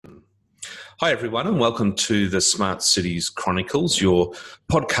Hi, everyone, and welcome to the Smart Cities Chronicles, your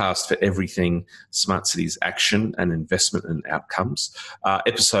podcast for everything Smart Cities action and investment and outcomes.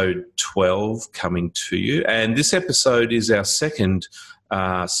 Episode 12 coming to you. And this episode is our second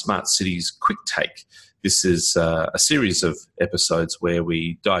Smart Cities Quick Take. This is a series of episodes where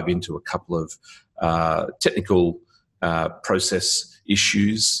we dive into a couple of technical process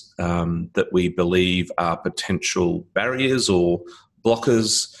issues that we believe are potential barriers or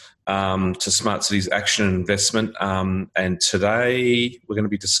blockers to Smart Cities action and investment. And today we're going to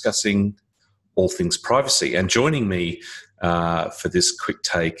be discussing all things privacy. And joining me for this quick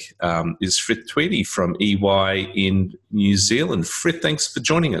take is Frith Tweedy from EY in New Zealand. Frith, thanks for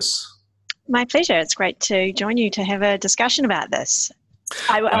joining us. My pleasure. It's great to join you to have a discussion about this.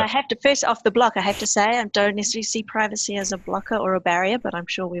 I have to, first off the block, I have to say I don't necessarily see privacy as a blocker or a barrier, but I'm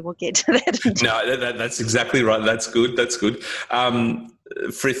sure we will get to that. No, that's exactly right. That's good.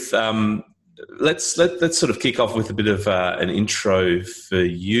 Frith, let's sort of kick off with a bit of an intro for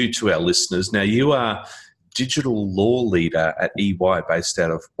you to our listeners. Now, you are digital law leader at EY based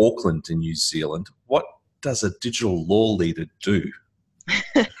out of Auckland in New Zealand. What does a digital law leader do?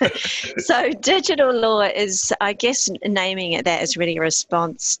 So digital law is, I guess, naming it that is really a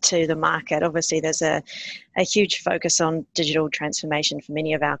response to the market. Obviously, there's a huge focus on digital transformation for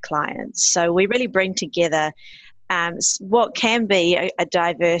many of our clients. So we really bring together what can be a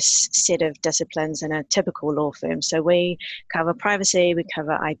diverse set of disciplines in a typical law firm. So we cover privacy, we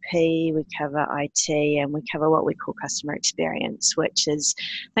cover IP, we cover IT, and we cover what we call customer experience, which is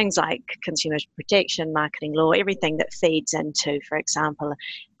things like consumer protection, marketing law, everything that feeds into, for example,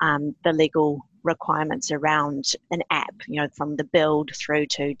 the legal requirements around an app, from the build through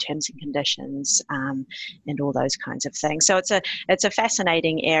to terms and conditions, and all those kinds of things. So it's a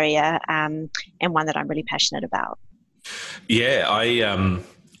fascinating area, and one that I'm really passionate about. Yeah,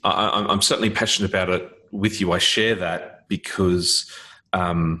 I'm certainly passionate about it with you. I share that because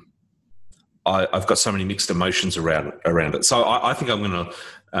I've got so many mixed emotions around it. So I think I'm going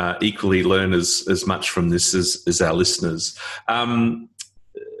to equally learn as much from this as our listeners.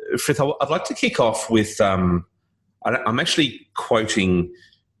 Frith, I'd like to kick off with, I'm actually quoting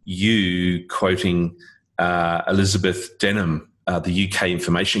Elizabeth Denham, the UK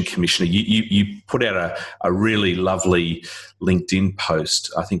Information Commissioner. You put out a really lovely LinkedIn post,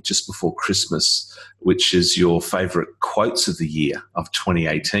 I think just before Christmas, which is your favourite quotes of the year of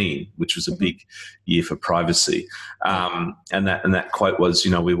 2018, which was a big year for privacy. And that quote was,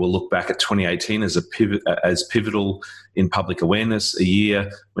 we will look back at 2018 as pivotal in public awareness, a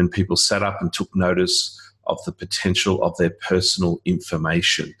year when people sat up and took notice of the potential of their personal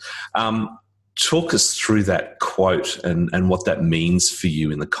information. Talk us through that quote and what that means for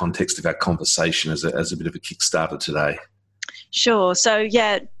you in the context of our conversation as a bit of a Kickstarter today. Sure. So,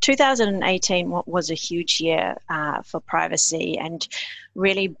 2018 was a huge year for privacy and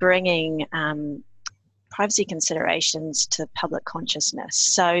really bringing privacy considerations to public consciousness.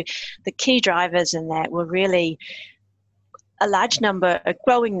 So the key drivers in that were really a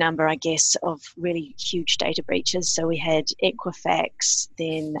growing number, I guess, of really huge data breaches. So we had Equifax,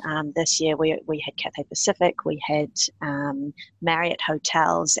 then this year we had Cathay Pacific, we had Marriott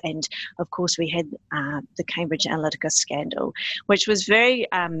Hotels, and of course we had the Cambridge Analytica scandal, which was very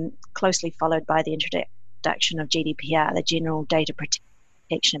closely followed by the introduction of GDPR, the General Data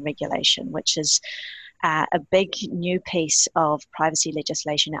Protection Regulation, which is a big new piece of privacy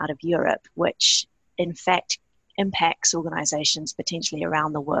legislation out of Europe, which in fact impacts organisations potentially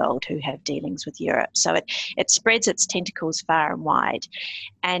around the world who have dealings with Europe. So it spreads its tentacles far and wide.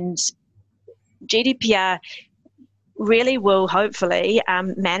 And GDPR really will hopefully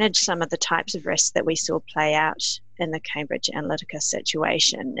manage some of the types of risks that we saw play out in the Cambridge Analytica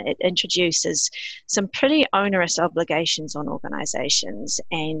situation. It introduces some pretty onerous obligations on organisations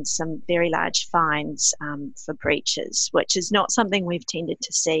and some very large fines for breaches, which is not something we've tended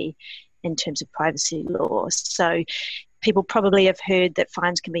to see in terms of privacy law. So people probably have heard that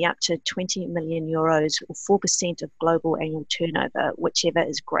fines can be up to 20 million euros or 4% of global annual turnover, whichever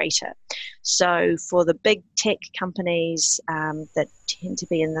is greater. So for the big tech companies that tend to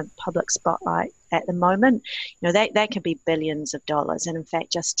be in the public spotlight at the moment, they can be billions of dollars. And in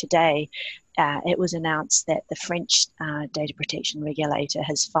fact, just today, it was announced that the French data protection regulator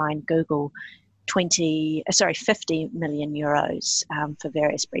has fined Google 50 million euros for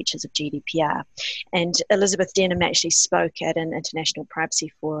various breaches of GDPR. And Elizabeth Denham actually spoke at an international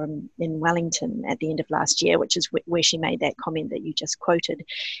privacy forum in Wellington at the end of last year, which is where she made that comment that you just quoted.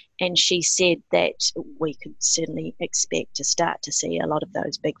 And she said that we could certainly expect to start to see a lot of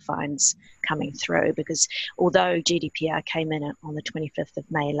those big fines coming through, because although GDPR came in on the 25th of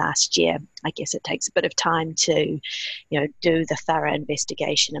May last year, I guess it takes a bit of time to, do the thorough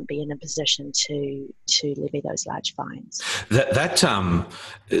investigation and be in a position to levy those large fines.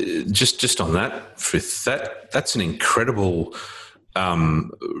 Just on that, Frith, that's an incredible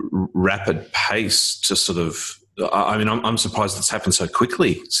rapid pace to sort of. I mean, I'm surprised it's happened so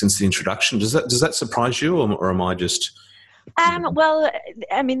quickly since the introduction. Does that surprise you, or am I just? Well,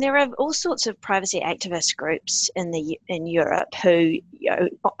 I mean, there are all sorts of privacy activist groups in Europe who,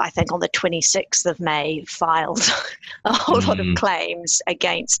 I think on the 26th of May, filed a whole lot of claims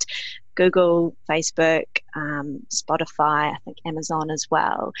against Google, Facebook, Spotify, I think Amazon as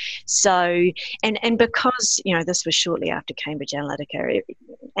well. So, and because, this was shortly after Cambridge Analytica,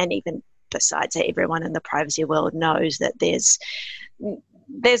 and even besides that, everyone in the privacy world knows that there's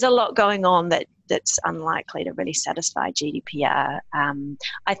a lot going on that's unlikely to really satisfy GDPR.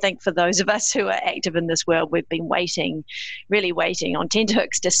 I think for those of us who are active in this world, we've been really waiting on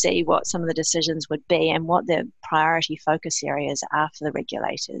tenterhooks to see what some of the decisions would be and what the priority focus areas are for the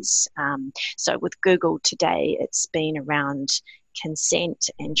regulators. So with Google today, it's been around consent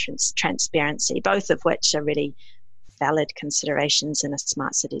and transparency, both of which are really valid considerations in a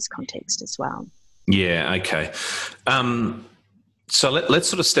smart cities context as well. Yeah, okay. So let's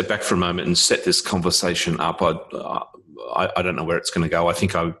sort of step back for a moment and set this conversation up. I don't know where it's going to go. I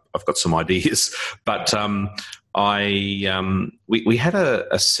think I've got some ideas, but we had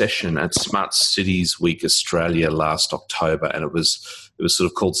a session at Smart Cities Week Australia last October, and it was sort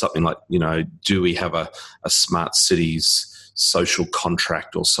of called something like, do we have a smart cities social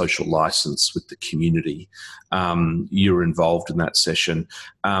contract or social license with the community? You were involved in that session.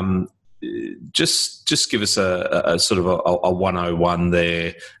 Just give us a sort of a 101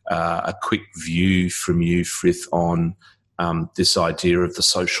 there, a quick view from you, Frith, on this idea of the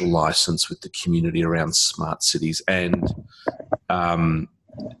social license with the community around smart cities, and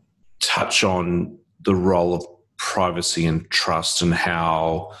touch on the role of privacy and trust and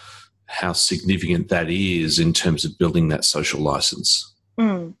how significant that is in terms of building that social license.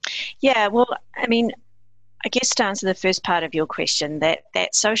 Yeah, well, I mean, I guess to answer the first part of your question, that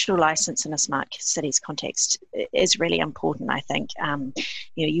social license in a smart cities context is really important, I think.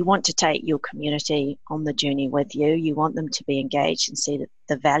 You want to take your community on the journey with you. You want them to be engaged and see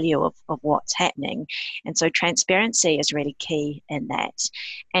the value of what's happening. And so transparency is really key in that.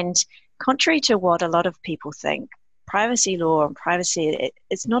 And contrary to what a lot of people think, privacy law and privacy,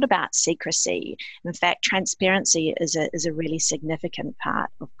 it's not about secrecy. In fact, transparency is a really significant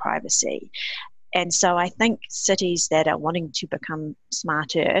part of privacy. And so I think cities that are wanting to become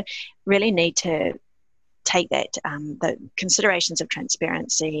smarter really need to take that, the considerations of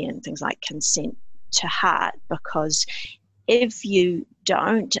transparency and things like consent to heart, because if you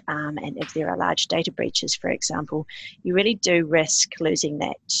don't, and if there are large data breaches, for example, you really do risk losing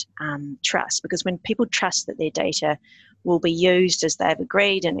that trust, because when people trust that their data will be used as they've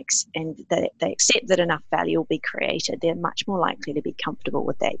agreed and that they accept that enough value will be created, they're much more likely to be comfortable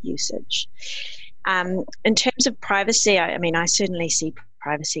with that usage. In terms of privacy, I certainly see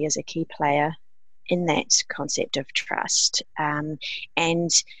privacy as a key player in that concept of trust.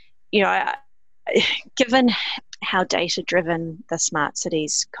 Given how data-driven the smart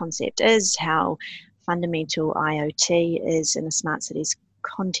cities concept is, how fundamental IoT is in a smart cities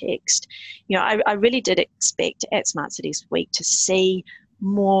context, I really did expect at Smart Cities Week to see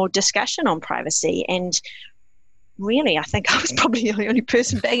more discussion on privacy, and really, I think I was probably the only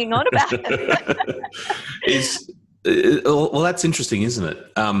person banging on about it. Well, that's interesting, isn't it?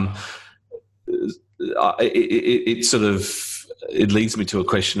 It leads me to a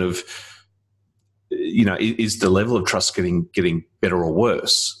question of, is the level of trust getting better or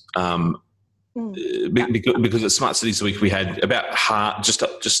worse? Because at Smart Cities Week we had about half,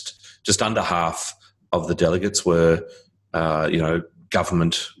 just under half of the delegates were,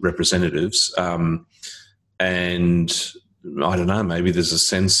 government representatives. And I don't know, maybe there's a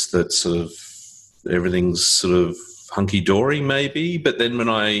sense that sort of everything's sort of hunky-dory maybe, but then when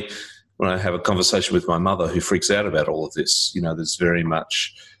I have a conversation with my mother, who freaks out about all of this, there's very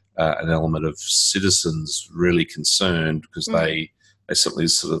much an element of citizens really concerned, because they certainly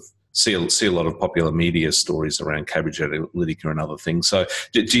sort of see a lot of popular media stories around Cambridge Analytica and other things. So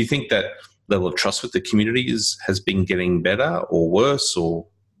do you think that level of trust with the community has been getting better or worse or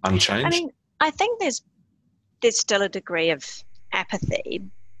unchanged? I think there's still a degree of apathy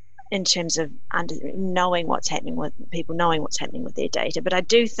in terms of knowing what's happening with people, knowing what's happening with their data. But I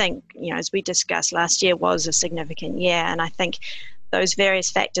do think, as we discussed, last year was a significant year, and I think those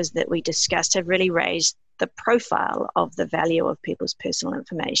various factors that we discussed have really raised the profile of the value of people's personal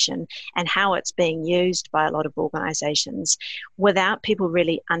information and how it's being used by a lot of organisations without people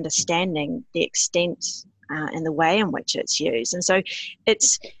really understanding the extent and the way in which it's used. And so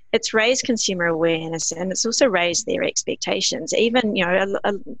it's raised consumer awareness, and it's also raised their expectations. Even,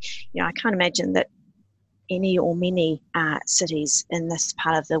 I can't imagine that any or many cities in this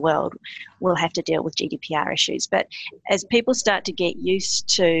part of the world will have to deal with GDPR issues. But as people start to get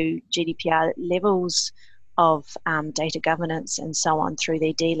used to GDPR levels of data governance and so on through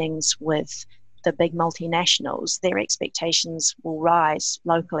their dealings with the big multinationals, their expectations will rise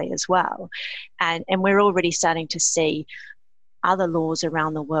locally as well. And we're already starting to see other laws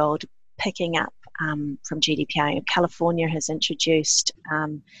around the world picking up from GDPR. California has introduced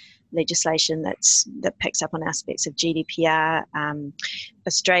legislation that picks up on aspects of GDPR.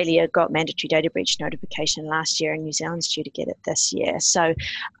 Australia got mandatory data breach notification last year, and New Zealand's due to get it this year. So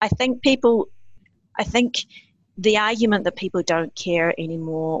I think the argument that people don't care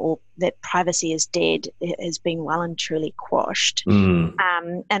anymore or that privacy is dead has been well and truly quashed.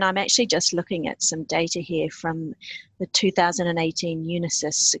 And I'm actually just looking at some data here from the 2018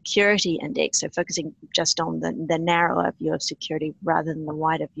 Unisys Security Index, so focusing just on the narrower view of security rather than the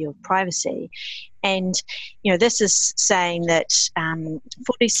wider view of privacy. And, this is saying that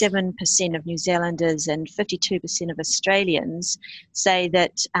 47% of New Zealanders and 52% of Australians say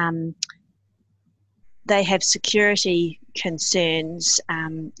that they have security concerns.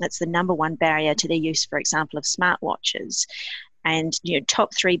 That's the number one barrier to their use, for example, of smartwatches. And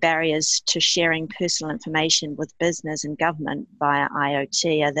top three barriers to sharing personal information with business and government via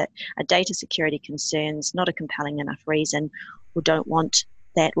IoT are that are data security concerns, not a compelling enough reason, or don't want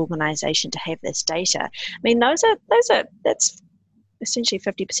that organisation to have this data. I mean, that's essentially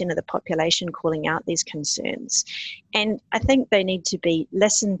 50% of the population calling out these concerns. And I think they need to be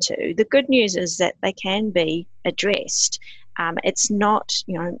listened to. The good news is that they can be addressed. It's not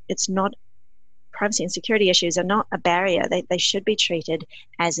privacy and security issues are not a barrier. They should be treated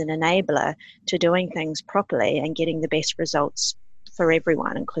as an enabler to doing things properly and getting the best results for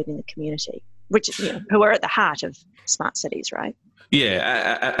everyone, including the community, which who are at the heart of smart cities, right?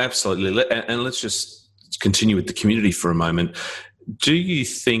 Yeah, absolutely. And let's just continue with the community for a moment. Do you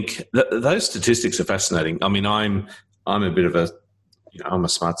think those statistics are fascinating? I mean, I'm a bit of I'm a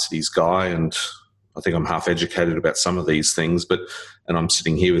smart cities guy, and I think I'm half educated about some of these things. And I'm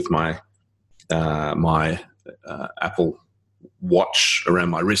sitting here with my Apple Watch around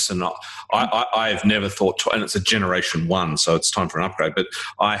my wrist, and I have never thought, and it's a generation 1, so it's time for an upgrade. But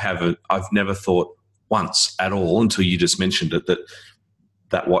I've never thought once at all until you just mentioned it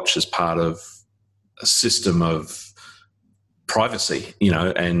that watch is part of a system of privacy,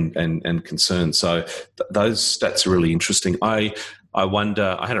 and concern. So those stats are really interesting. I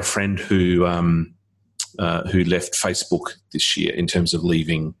wonder. I had a friend who left Facebook this year in terms of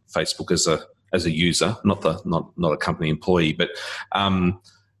leaving Facebook as a user, not a company employee. But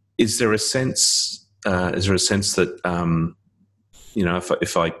is there a sense that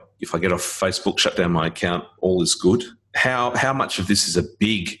if I get off Facebook, shut down my account, all is good? How much of this is a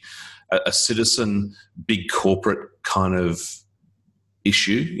citizen, big corporate kind of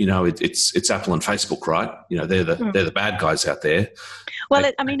issue? It's Apple and Facebook, right? They're the bad guys out there. Well,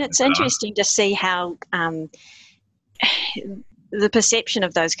 it's interesting to see how the perception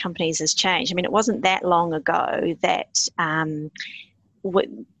of those companies has changed. I mean, it wasn't that long ago that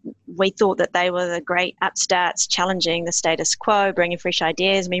we thought that they were the great upstarts challenging the status quo, bringing fresh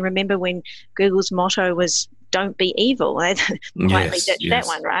ideas. I mean, remember when Google's motto was "Don't be evil"? They quietly ditched that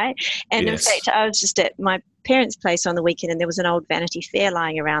one, right? And in fact, I was just at my parents' place on the weekend, and there was an old Vanity Fair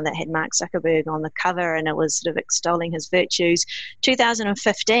lying around that had Mark Zuckerberg on the cover, and it was sort of extolling his virtues.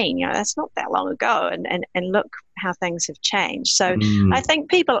 2015, that's not that long ago, and look how things have changed. So I think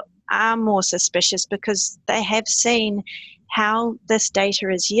people are more suspicious because they have seen how this data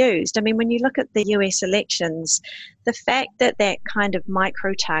is used. I mean, when you look at the US elections, the fact that kind of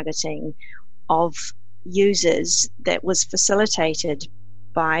micro-targeting of users that was facilitated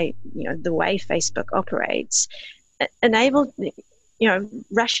by the way Facebook operates enabled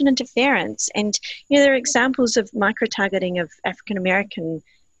Russian interference. And there are examples of micro-targeting of African Americans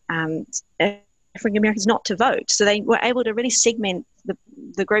not to vote. So they were able to really segment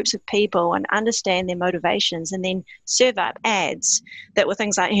the groups of people and understand their motivations, and then serve up ads that were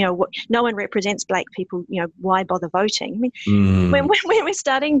things like, no one represents black people, why bother voting? I mean, when we're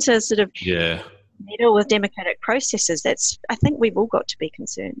starting to sort of meddle with democratic processes, I think we've all got to be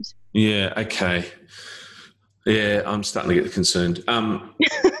concerned. Yeah, okay. Yeah, I'm starting to get concerned.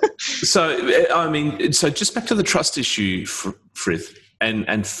 So, I mean, so just back to the trust issue, Frith, and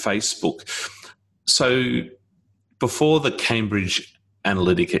Facebook. So before the Cambridge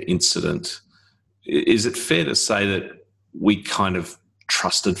Analytica incident, is it fair to say that we kind of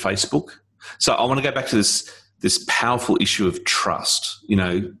trusted Facebook? So I want to go back to this powerful issue of trust. You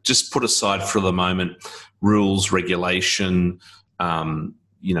know, just put aside for the moment rules, regulation,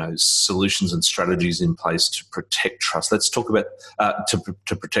 you know, solutions and strategies in place to protect trust. Let's talk about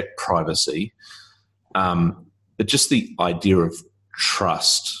to protect privacy. But just the idea of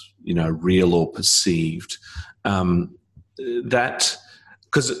trust, you know, real or perceived, that,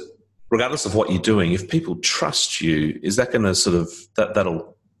 because regardless of what you're doing, if people trust you, is that going to sort of,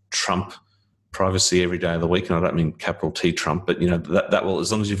 that'll trump privacy every day of the week? And I don't mean capital T Trump, but, you know, that will,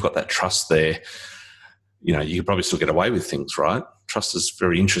 as long as you've got that trust there, you know, you could probably still get away with things, right? Trust is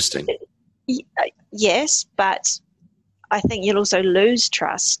very interesting. Yes, but I think you'll also lose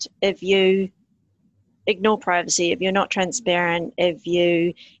trust if you ignore privacy, if you're not transparent, if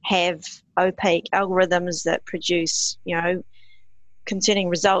you have opaque algorithms that produce, you know, concerning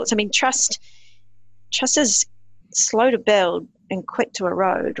results. I mean, trust is slow to build and quick to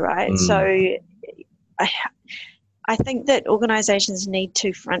erode, right? So I think that organizations need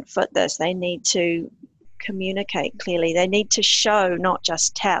to front foot this. They need to communicate clearly. They need to show, not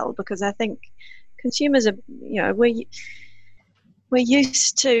just tell, because I think consumers are, you know, we're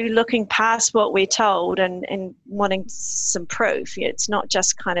used to looking past what we're told and wanting some proof. It's not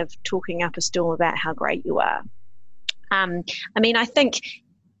just kind of talking up a storm about how great you are. I mean, I think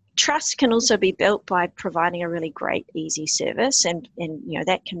trust can also be built by providing a really great, easy service, and you know,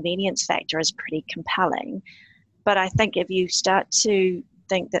 that convenience factor is pretty compelling. But I think if you start to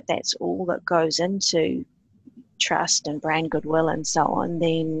think that that's all that goes into trust and brand goodwill and so on,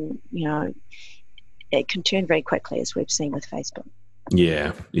 then, you know, it can turn very quickly, as we've seen with Facebook.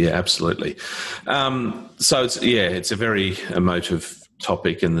 Yeah, absolutely. So it's a very emotive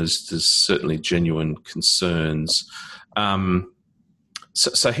topic, and there's certainly genuine concerns.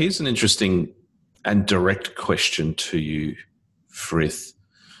 So here's an interesting and direct question to you, Frith.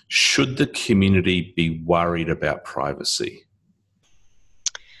 Should the community be worried about privacy?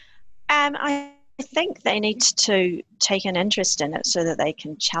 I think they need to take an interest in it so that they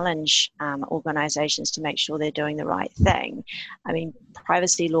can challenge organisations to make sure they're doing the right thing. I mean,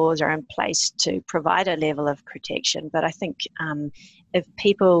 privacy laws are in place to provide a level of protection, but I think if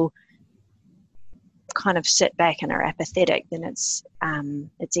people kind of sit back and are apathetic, then it's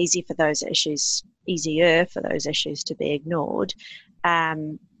easier for those issues to be ignored.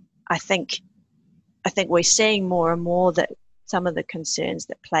 I think we're seeing more and more that some of the concerns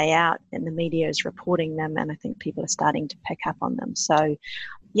that play out in the media is reporting them, and I think people are starting to pick up on them. So,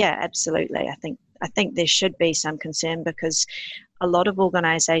 yeah, absolutely. I think there should be some concern, because a lot of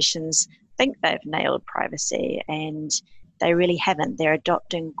organisations think they've nailed privacy, and they really haven't. They're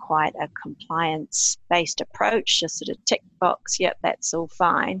adopting quite a compliance-based approach, just sort of tick box, yep, that's all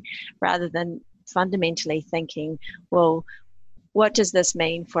fine, rather than fundamentally thinking, well, what does this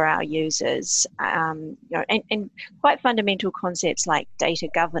mean for our users? You know, and quite fundamental concepts like data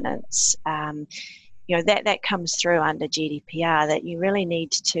governance. You know, that comes through under GDPR, that you really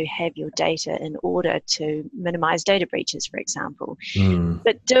need to have your data in order to minimize data breaches, for example.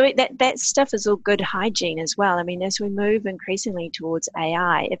 But doing that stuff is all good hygiene as well. I mean, as we move increasingly towards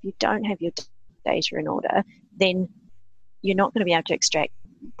AI, if you don't have your data in order, then you're not going to be able to extract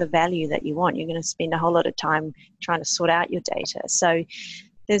the value that you want. You're going to spend a whole lot of time trying to sort out your data. So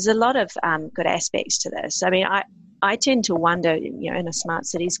there's a lot of good aspects to this. I mean, I tend to wonder, you know, in a smart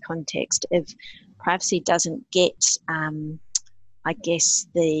cities context, if privacy doesn't get, I guess,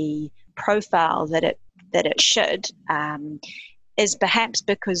 the profile that it should, is perhaps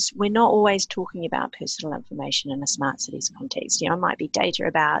because we're not always talking about personal information in a smart cities context. You know, it might be data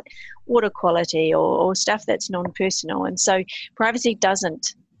about water quality or stuff that's non-personal. And so privacy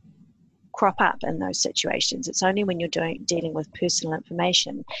doesn't crop up in those situations. It's only when you're dealing with personal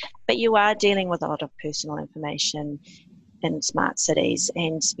information. But you are dealing with a lot of personal information in smart cities,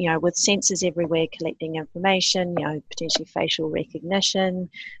 and, you know, with sensors everywhere collecting information, you know, potentially facial recognition,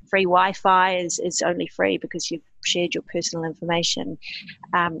 free Wi-Fi is only free because you've shared your personal information.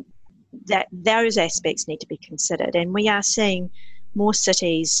 That those aspects need to be considered, and we are seeing more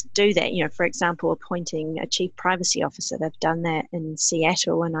cities do that. You know, for example, appointing a chief privacy officer. They've done that in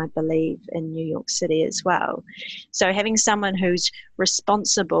Seattle, and I believe in New York City as well. So having someone who's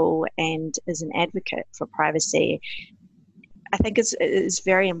responsible and is an advocate for privacy, I think is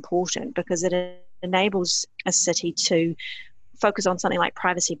very important, because it enables a city to focus on something like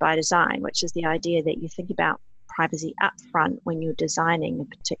privacy by design, which is the idea that you think about privacy upfront when you're designing a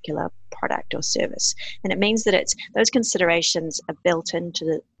particular product or service. And it means that those considerations are built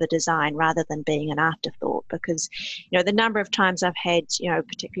into the design rather than being an afterthought, because, the number of times I've had,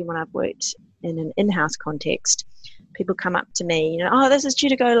 particularly when I've worked in an in-house context, people come up to me, oh, this is due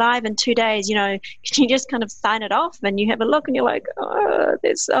to go live in 2 days, can you just kind of sign it off? And you have a look and you're like, oh,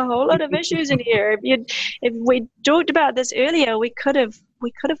 there's a whole lot of issues in here. If we talked about this earlier, we could have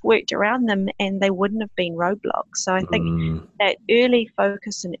worked around them and they wouldn't have been roadblocks. So I think that early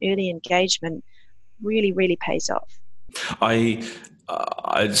focus and early engagement really, really pays off. I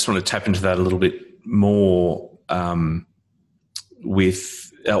just want to tap into that a little bit more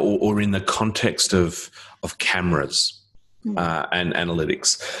with or in the context of cameras and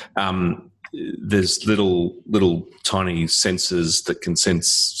analytics. There's little tiny sensors that can sense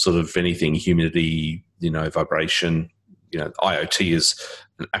sort of anything, humidity, vibration. IoT is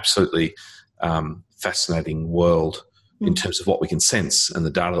an absolutely fascinating world in terms of what we can sense and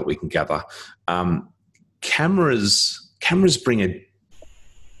the data that we can gather. Cameras bring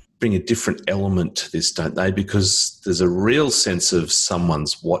a different element to this, don't they? Because there's a real sense of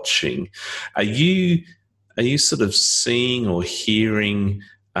someone's watching. Are you sort of seeing or hearing?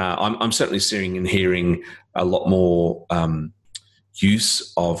 I'm certainly seeing and hearing a lot more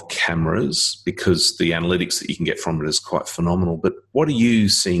use of cameras because the analytics that you can get from it is quite phenomenal. But what are you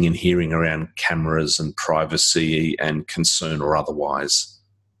seeing and hearing around cameras and privacy and concern or otherwise?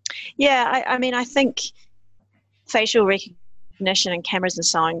 Yeah, I think facial recognition and cameras and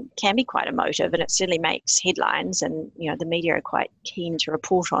so on can be quite emotive, and it certainly makes headlines, and the media are quite keen to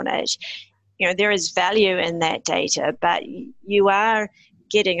report on it. There is value in that data, but you are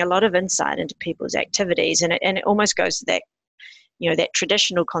getting a lot of insight into people's activities, and it almost goes to that that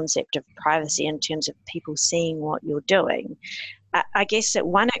traditional concept of privacy in terms of people seeing what you're doing. I guess at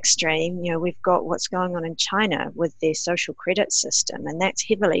one extreme, we've got what's going on in China with their social credit system, and that's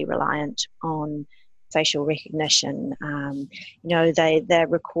heavily reliant on facial recognition. They're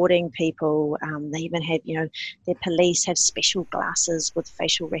recording people. They even have, their police have special glasses with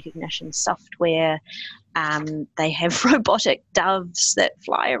facial recognition software. They have robotic doves that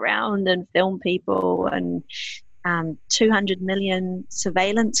fly around and film people, and 200 million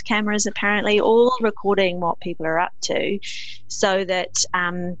surveillance cameras apparently, all recording what people are up to, so that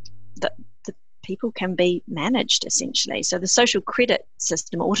the people can be managed essentially. So the social credit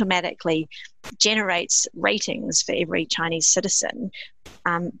system automatically generates ratings for every Chinese citizen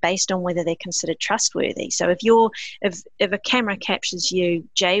based on whether they're considered trustworthy. So if a camera captures you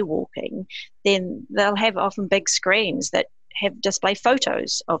jaywalking, then they'll have often big screens that have display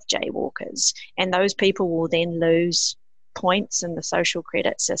photos of jaywalkers, and those people will then lose points in the social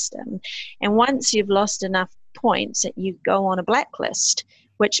credit system. And once you've lost enough points, you go on a blacklist,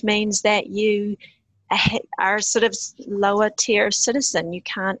 which means that you are sort of lower tier citizen. You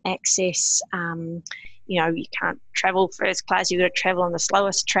can't access, you can't travel first class. You've got to travel on the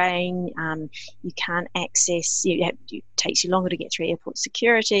slowest train. You can't access, it takes you longer to get through airport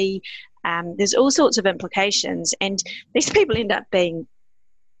security. There's all sorts of implications, and these people end up being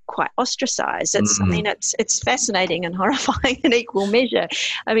quite ostracized. It's fascinating and horrifying in equal measure.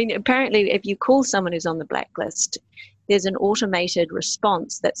 Apparently, if you call someone who's on the blacklist, there's an automated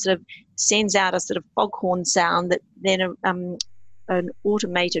response that sort of sends out a sort of foghorn sound that then an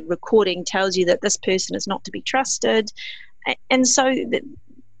automated recording tells you that this person is not to be trusted. And so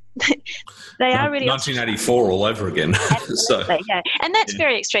they are really 1984 all over again. So, yeah. And that's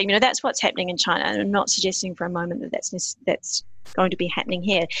very extreme. That's what's happening in China. And I'm not suggesting for a moment that that's going to be happening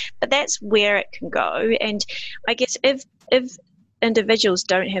here, but that's where it can go. And I guess if individuals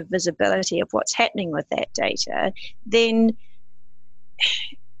don't have visibility of what's happening with that data, then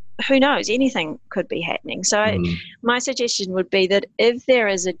who knows, anything could be happening. So my suggestion would be that if there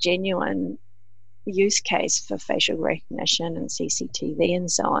is a genuine use case for facial recognition and CCTV and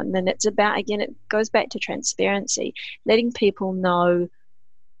so on, then it's about, again, it goes back to transparency, letting people know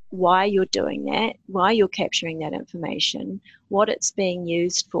why you're doing that, why you're capturing that information, what it's being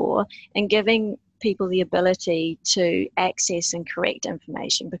used for, and giving people the ability to access and correct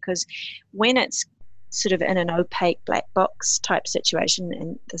information. Because when it's sort of in an opaque black box type situation,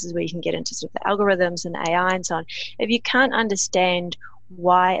 and this is where you can get into sort of the algorithms and AI and so on, if you can't understand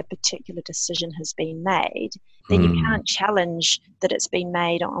why a particular decision has been made, then you can't challenge that it's been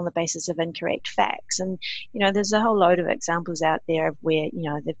made on the basis of incorrect facts. And, there's a whole load of examples out there of where,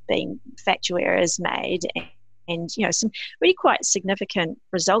 there've been factual errors made and some really quite significant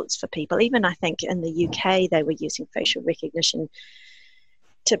results for people. Even I think in the UK, they were using facial recognition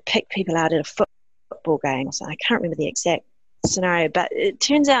to pick people out at a football game. So I can't remember the exact scenario, but it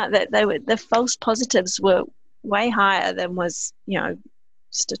turns out that the false positives were way higher than was,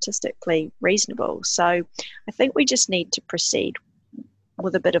 statistically reasonable. So I think we just need to proceed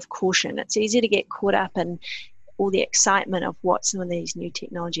with a bit of caution. It's easy to get caught up in all the excitement of what some of these new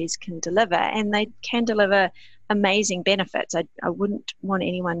technologies can deliver, and they can deliver amazing benefits. I wouldn't want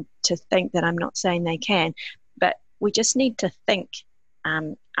anyone to think that I'm not saying they can, but we just need to think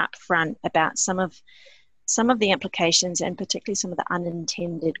up front about some of the implications, and particularly some of the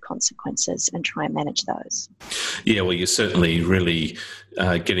unintended consequences, and try and manage those. Yeah, well, you're certainly really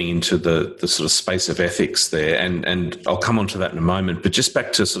getting into the sort of space of ethics there, and I'll come on to that in a moment. But just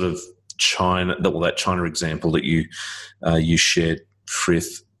back to sort of China, that China example that you shared,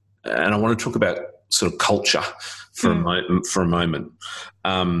 Frith, and I want to talk about sort of culture for a moment.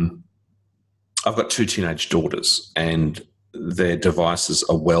 I've got 2 teenage daughters, and their devices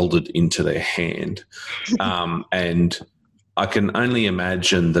are welded into their hand, and I can only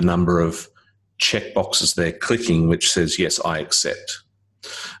imagine the number of check boxes they're clicking which says, yes, I accept.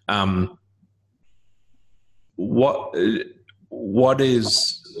 What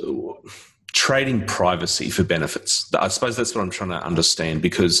is trading privacy for benefits? I suppose that's what I'm trying to understand,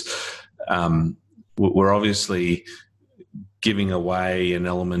 because we're obviously giving away an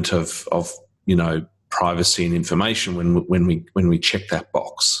element of privacy and information when we check that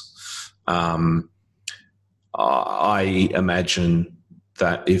box. I imagine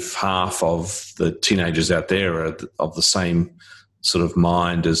that if half of the teenagers out there are of the same sort of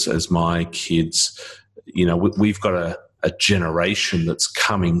mind as my kids, we've got a generation that's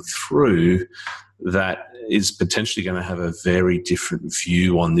coming through that is potentially going to have a very different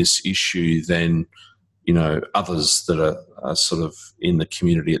view on this issue than, others that are sort of in the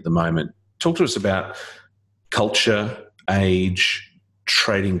community at the moment. Talk to us about culture, age,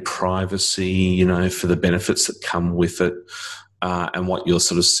 trading privacy, for the benefits that come with it, and what you're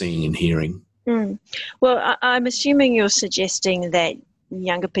sort of seeing and hearing. Well, I'm assuming you're suggesting that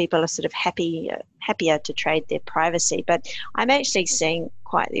younger people are sort of happier to trade their privacy, but I'm actually seeing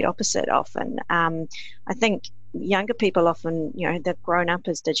quite the opposite often. I think younger people often, they've grown up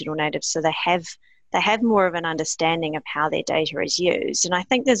as digital natives, so they have more of an understanding of how their data is used. And I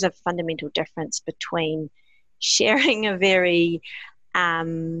think there's a fundamental difference between sharing a very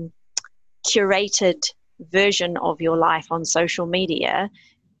curated version of your life on social media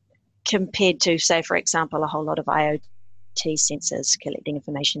compared to, say, for example, a whole lot of IoT sensors collecting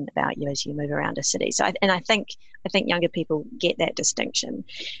information about you as you move around a city. So, I think younger people get that distinction.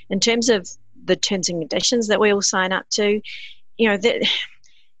 In terms of the terms and conditions that we all sign up to,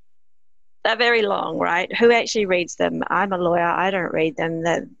 they're very long, right? Who actually reads them? I'm a lawyer. I don't read them.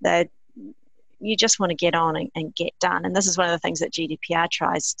 You just want to get on and get done. And this is one of the things that GDPR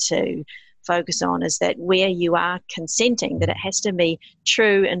tries to focus on, is that where you are consenting, that it has to be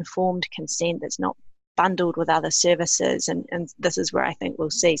true, informed consent that's not bundled with other services. And this is where I think we'll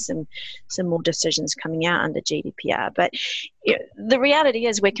see some more decisions coming out under GDPR. But the reality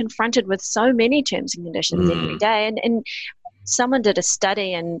is we're confronted with so many terms and conditions every day. And someone did a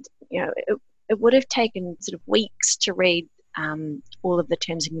study, and it would have taken sort of weeks to read all of the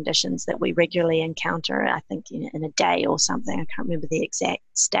terms and conditions that we regularly encounter, I think in a day or something. I can't remember the exact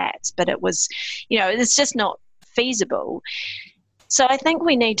stats, but it was, it's just not feasible. So I think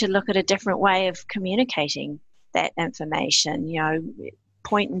we need to look at a different way of communicating that information,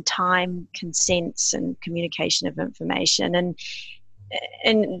 point in time consents and communication of information,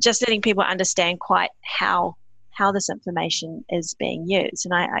 and just letting people understand quite how this information is being used.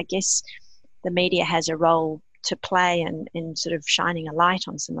 And I guess the media has a role to play in sort of shining a light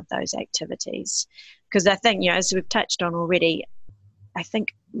on some of those activities. Because I think, as we've touched on already, I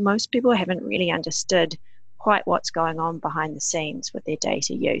think most people haven't really understood quite what's going on behind the scenes with their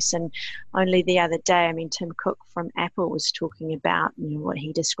data use. And only the other day, Tim Cook from Apple was talking about what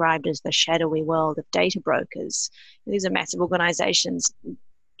he described as the shadowy world of data brokers. These are massive organizations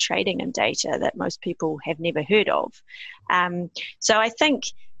trading in data that most people have never heard of. So I think,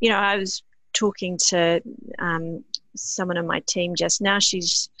 I was talking to someone on my team just now.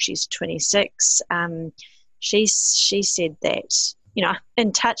 She's 26. She said that,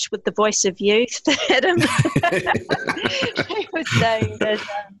 in touch with the voice of youth. She was saying that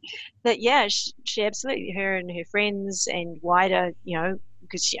she absolutely, her and her friends and wider,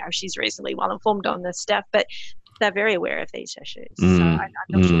 because she's reasonably well informed on this stuff, but they're very aware of these issues. So I'm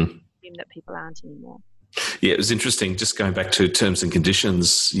not sure that people aren't anymore. Yeah, it was interesting. Just going back to terms and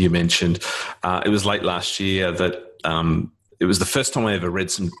conditions you mentioned, it was late last year that it was the first time I ever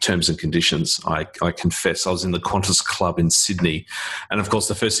read some terms and conditions. I confess, I was in the Qantas Club in Sydney. And of course,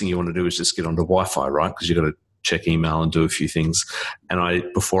 the first thing you want to do is just get onto Wi-Fi, right? Because you've got to check email and do a few things. And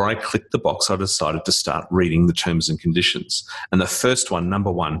before I clicked the box, I decided to start reading the terms and conditions. And the first one,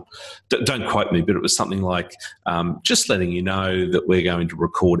 number one, don't quote me, but it was something like, just letting you know that we're going to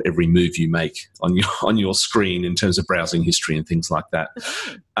record every move you make on your screen in terms of browsing history and things like that.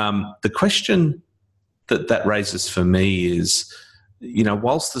 The question that raises for me is,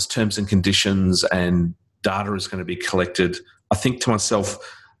 whilst there's terms and conditions and data is going to be collected, I think to myself,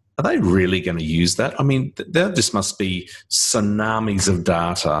 are they really going to use that? I mean, there just must be tsunamis of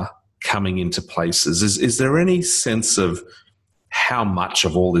data coming into places. Is there any sense of how much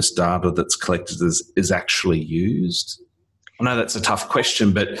of all this data that's collected is actually used? I know that's a tough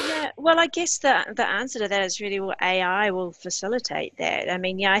question, but... Yeah, well, I guess the answer to that is really, well, AI will facilitate that. I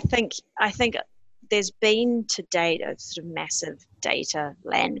mean, I think there's been to date a sort of massive data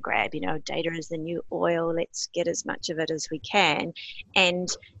land grab. Data is the new oil. Let's get as much of it as we can. And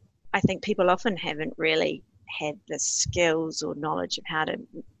I think people often haven't really had the skills or knowledge of how to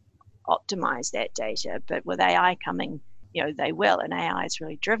optimize that data. But with AI coming, they will. And AI is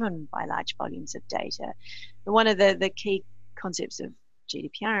really driven by large volumes of data. But one of the key concepts of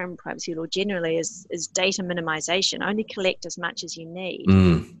GDPR and privacy law generally is data minimization. Only collect as much as you need.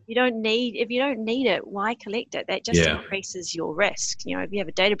 If you don't need it, why collect it? That just increases your risk. If you have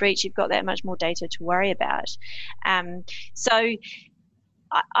a data breach, you've got that much more data to worry about. So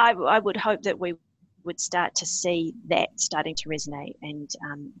I would hope that we would start to see that starting to resonate and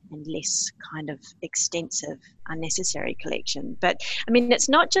less kind of extensive, unnecessary collection. But I mean, it's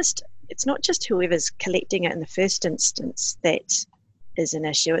not just whoever's collecting it in the first instance that is an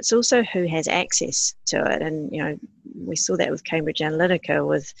issue. It's also who has access to it. And, we saw that with Cambridge Analytica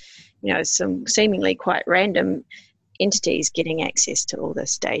with, some seemingly quite random entities getting access to all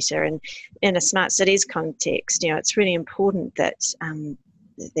this data. And in a smart cities context, it's really important that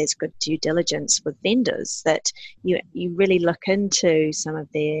there's good due diligence with vendors, that you really look into some of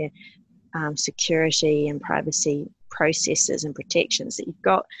their security and privacy processes and protections, that you've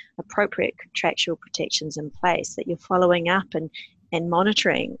got appropriate contractual protections in place, that you're following up and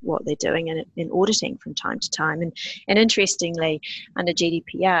monitoring what they're doing and auditing from time to time. And interestingly, under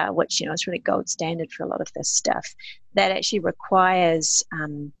GDPR, which is really gold standard for a lot of this stuff, that actually requires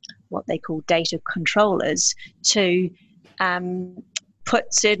what they call data controllers to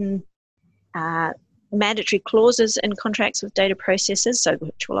put certain mandatory clauses in contracts with data processors, so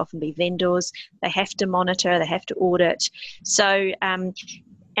which will often be vendors. They have to monitor, they have to audit. So, and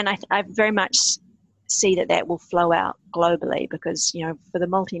I very much see that will flow out globally, because for the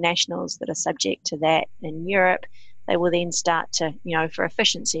multinationals that are subject to that in Europe, they will then start to for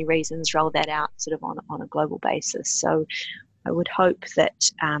efficiency reasons roll that out sort of on a global basis. So I would hope that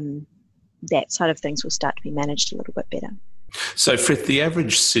that side of things will start to be managed a little bit better. So, Frith, the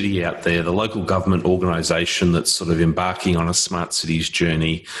average city out there, the local government organisation that's sort of embarking on a smart cities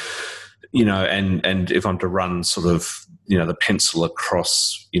journey, and if I'm to run sort of, the pencil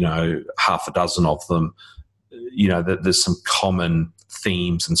across, half a dozen of them, there's some common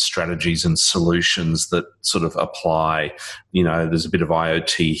themes and strategies and solutions that sort of apply. There's a bit of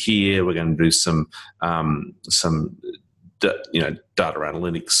IoT here. We're going to do some data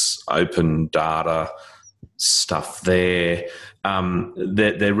analytics, open data stuff there.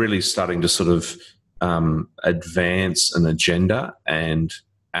 They're really starting to sort of advance an agenda and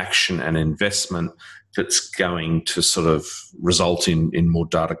action and investment that's going to sort of result in more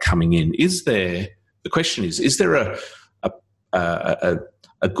data coming in. The question is there a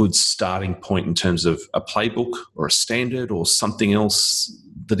good starting point in terms of a playbook or a standard or something else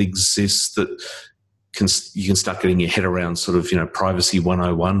that exists that you can start getting your head around, sort of, privacy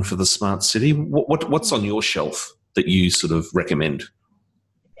 101 for the smart city? What's on your shelf that you sort of recommend?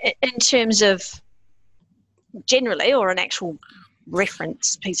 In terms of generally, or an actual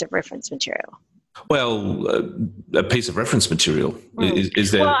piece of reference material? Well, a piece of reference material.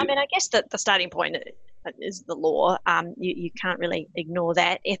 Is there? Well, I mean, I guess that the starting point is the law. You can't really ignore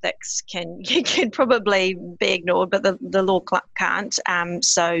that. Ethics can probably be ignored, but the law can't.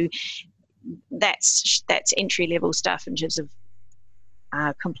 So that's entry level stuff in terms of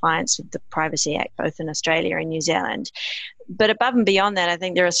compliance with the Privacy Act, both in Australia and New Zealand. But above and beyond that, I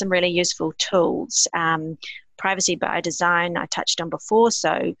think there are some really useful tools. Privacy by design, I touched on before,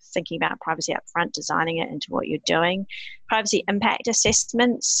 so thinking about privacy up front, designing it into what you're doing. Privacy impact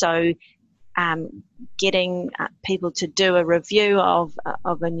assessments, so getting people to do a review of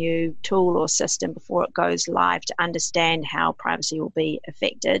a new tool or system before it goes live to understand how privacy will be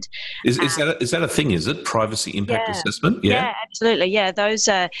affected. Is that a thing? Is it privacy impact assessment? Yeah, absolutely. Yeah, those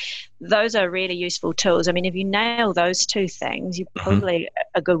are really useful tools. I mean, if you nail those two things, you're probably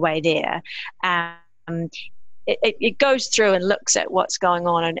a good way there. it goes through and looks at what's going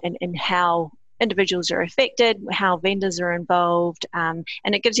on and how individuals are affected, how vendors are involved, and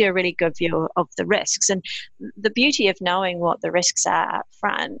it gives you a really good view of the risks. And the beauty of knowing what the risks are up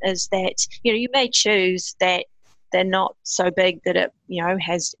front is that, you may choose that they're not so big that it,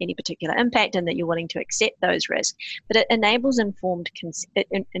 has any particular impact and that you're willing to accept those risks. But it enables informed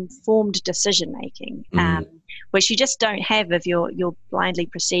decision making, which you just don't have if you're blindly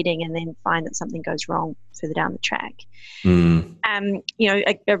proceeding and then find that something goes wrong further down the track.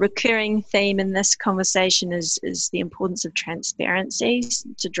 A recurring theme in this conversation is the importance of transparency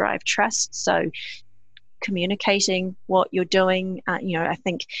to drive trust. So communicating what you're doing. I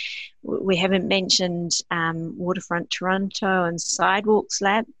think we haven't mentioned Waterfront Toronto and Sidewalks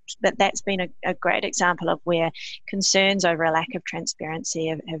Lab, but that's been a great example of where concerns over a lack of transparency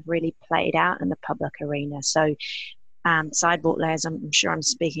have really played out in the public arena. So Sidewalk Labs, I'm sure I'm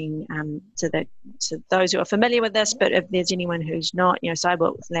speaking to those who are familiar with this, but if there's anyone who's not,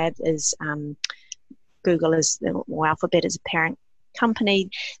 Sidewalk Labs is Google is, or Alphabet is a parent company.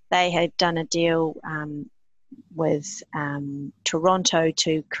 They had done a deal with Toronto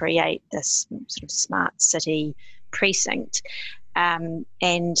to create this sort of smart city precinct, and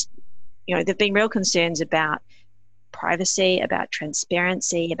there've been real concerns about privacy, about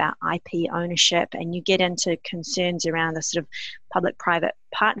transparency, about IP ownership, and you get into concerns around the sort of public-private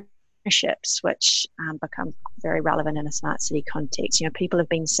partnerships, which become very relevant in a smart city context. People have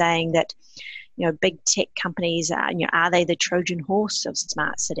been saying that big tech companies are they the Trojan horse of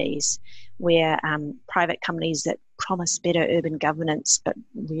smart cities, where private companies that promise better urban governance, but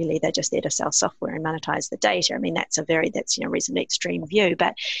really they're just there to sell software and monetize the data. I mean, that's a reasonably extreme view.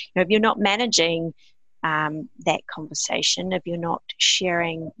 But if you're not managing that conversation, if you're not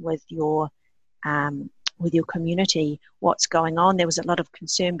sharing with your community what's going on, there was a lot of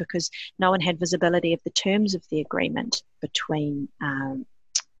concern because no one had visibility of the terms of the agreement between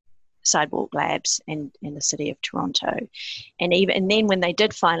Sidewalk Labs and the City of Toronto. And then when they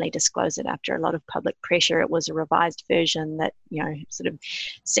did finally disclose it after a lot of public pressure, it was a revised version that, sort of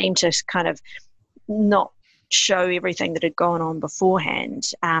seemed to kind of not show everything that had gone on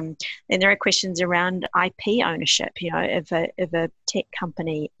beforehand. And there are questions around IP ownership. If a tech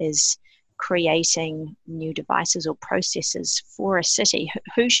company is creating new devices or processes for a city,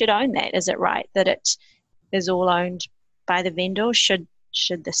 who should own that? Is it right that it is all owned by the vendor? Should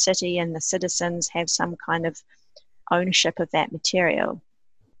the city and the citizens have some kind of ownership of that material?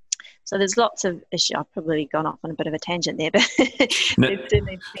 So there's lots of issues. I've probably gone off on a bit of a tangent there, but there's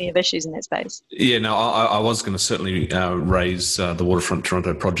certainly plenty of issues in that space. Yeah, no, I was going to certainly raise the Waterfront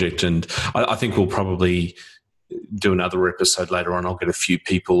Toronto project, and I think we'll probably do another episode later on. I'll get a few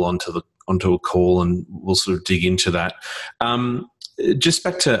people onto a call and we'll sort of dig into that. Just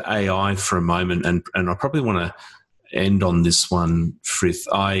back to AI for a moment, and I probably want to end on this one, Frith.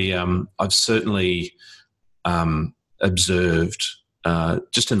 I've certainly observed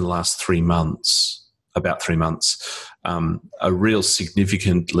just in the last 3 months, a real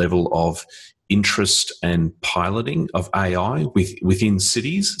significant level of interest and piloting of AI within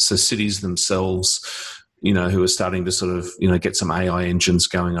cities. So cities themselves, who are starting to sort of, get some AI engines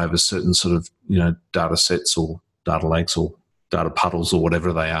going over certain sort of, data sets or data lakes or data puddles or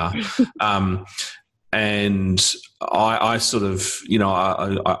whatever they are. And I sort of,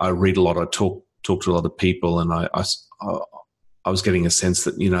 I read a lot, I talk to a lot of people, and I was getting a sense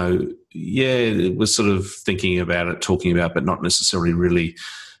that, it was sort of thinking about it, talking about, but not necessarily really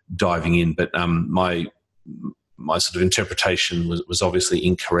diving in. But my sort of interpretation was obviously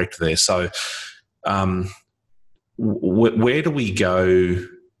incorrect there. So where do we go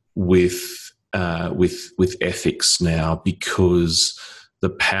with ethics now? Because the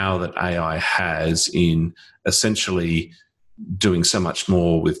power that AI has in essentially doing so much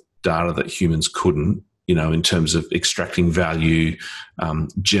more with data that humans couldn't, in terms of extracting value,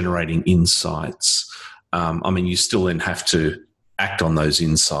 generating insights. You still then have to act on those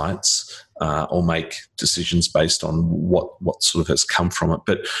insights or make decisions based on what sort of has come from it.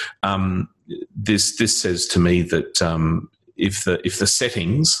 But this says to me that if the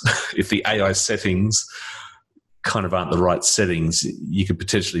settings, if the AI settings kind of aren't the right settings, you could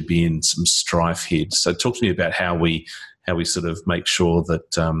potentially be in some strife here. So talk to me about how we sort of make sure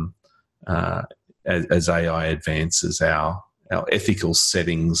that as AI advances, our ethical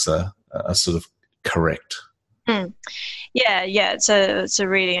settings are sort of correct. Yeah, it's a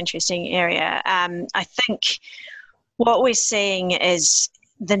really interesting area. I think what we're seeing is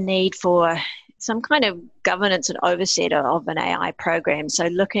the need for some kind of governance and oversight of an AI program. So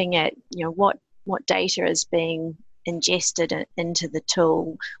looking at what data is being ingested into the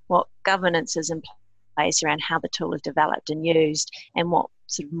tool, what governance is in place around how the tool is developed and used, and what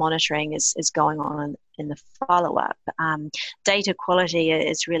sort of monitoring is going on in the follow-up. Data quality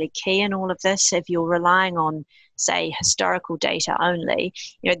is really key in all of this. If you're relying on, say, historical data only,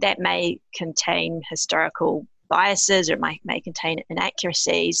 that may contain historical biases, or it may contain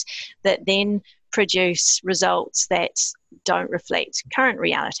inaccuracies that then produce results that don't reflect current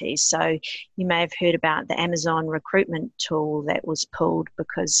realities. So you may have heard about the Amazon recruitment tool that was pulled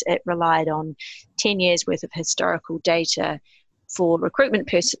because it relied on 10 years worth of historical data for recruitment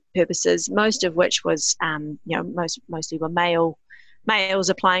purposes, most of which was, mostly were males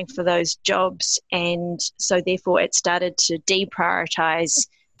applying for those jobs. And so therefore it started to deprioritize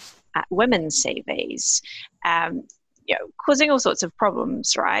women's CVs, causing all sorts of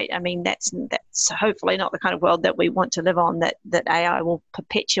problems, right? I mean, that's hopefully not the kind of world that we want to live on, that AI will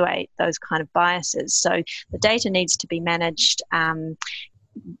perpetuate those kind of biases. So the data needs to be managed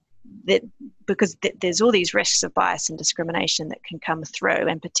because there's all these risks of bias and discrimination that can come through,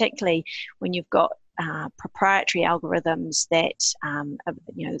 and particularly when you've got proprietary algorithms that,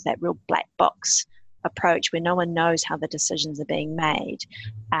 that real black box approach where no one knows how the decisions are being made,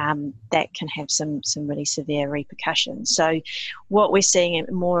 that can have some really severe repercussions. So what we're seeing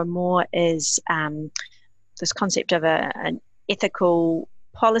more and more is this concept of an ethical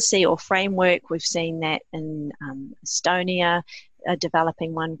policy or framework. We've seen that in Estonia,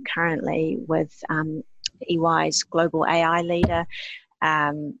 developing one currently with EY's global AI leader.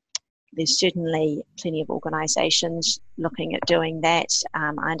 There's certainly plenty of organisations looking at doing that.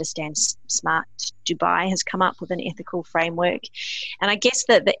 I understand Smart Dubai has come up with an ethical framework. And I guess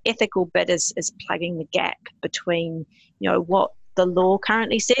that the ethical bit is plugging the gap between, what the law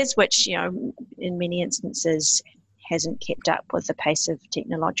currently says, which, in many instances hasn't kept up with the pace of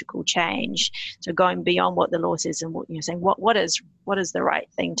technological change. So going beyond what the law says and saying what is the right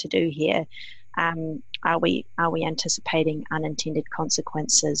thing to do here. Are we anticipating unintended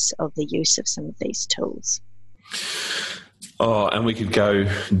consequences of the use of some of these tools? Oh, and we could go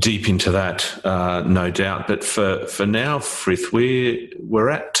deep into that, no doubt. But for now, Frith, we're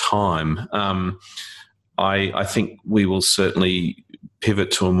at time. I think we will certainly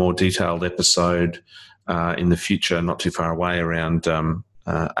pivot to a more detailed episode in the future, not too far away, around AI.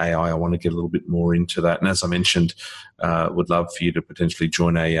 I want to get a little bit more into that. And as I mentioned, would love for you to potentially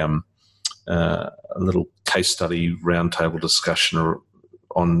join a little case study roundtable discussion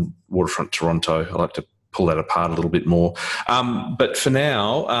on Waterfront Toronto. I'd like to pull that apart a little bit more. But for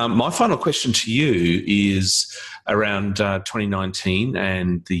now, my final question to you is around 2019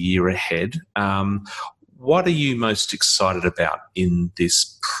 and the year ahead. What are you most excited about in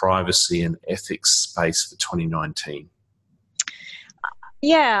this privacy and ethics space for 2019?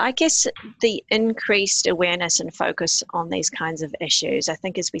 Yeah, I guess the increased awareness and focus on these kinds of issues. I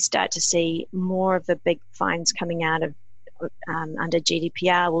think as we start to see more of the big fines coming out of under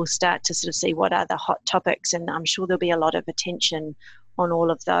GDPR, we'll start to sort of see what are the hot topics, and I'm sure there'll be a lot of attention on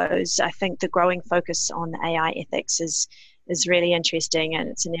all of those. I think the growing focus on AI ethics is really interesting, and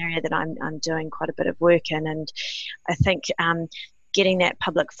it's an area that I'm doing quite a bit of work in. And I think getting that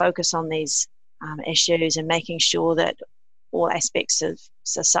public focus on these issues and making sure that all aspects of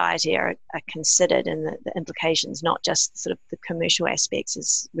society are considered, and the implications, not just sort of the commercial aspects,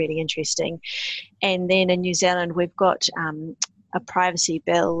 is really interesting. And then in New Zealand, we've got a privacy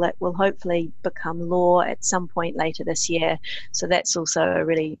bill that will hopefully become law at some point later this year. So that's also a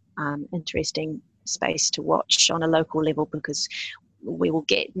really interesting space to watch on a local level, because we will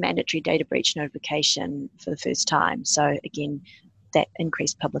get mandatory data breach notification for the first time. So again, that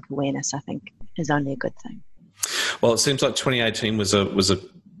increased public awareness, I think, is only a good thing. Well, it seems like 2018 was a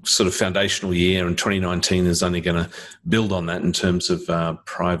sort of foundational year, and 2019 is only going to build on that in terms of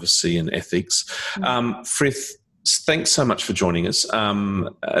privacy and ethics. Frith, thanks so much for joining us.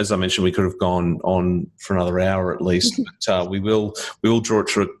 As I mentioned, we could have gone on for another hour at least, but we will draw it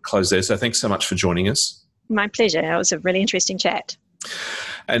to a close there. So thanks so much for joining us. My pleasure. It was a really interesting chat.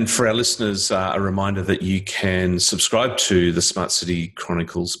 And for our listeners, a reminder that you can subscribe to the Smart City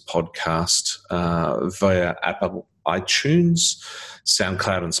Chronicles podcast via Apple iTunes,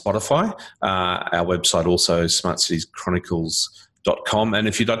 SoundCloud and Spotify. Our website also, smartcitieschronicles.com. And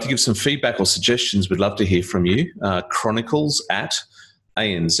if you'd like to give some feedback or suggestions, we'd love to hear from you.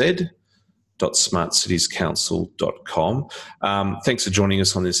 chronicles@anz.smartcitiescouncil.com. Thanks for joining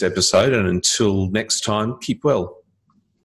us on this episode, and until next time, keep well.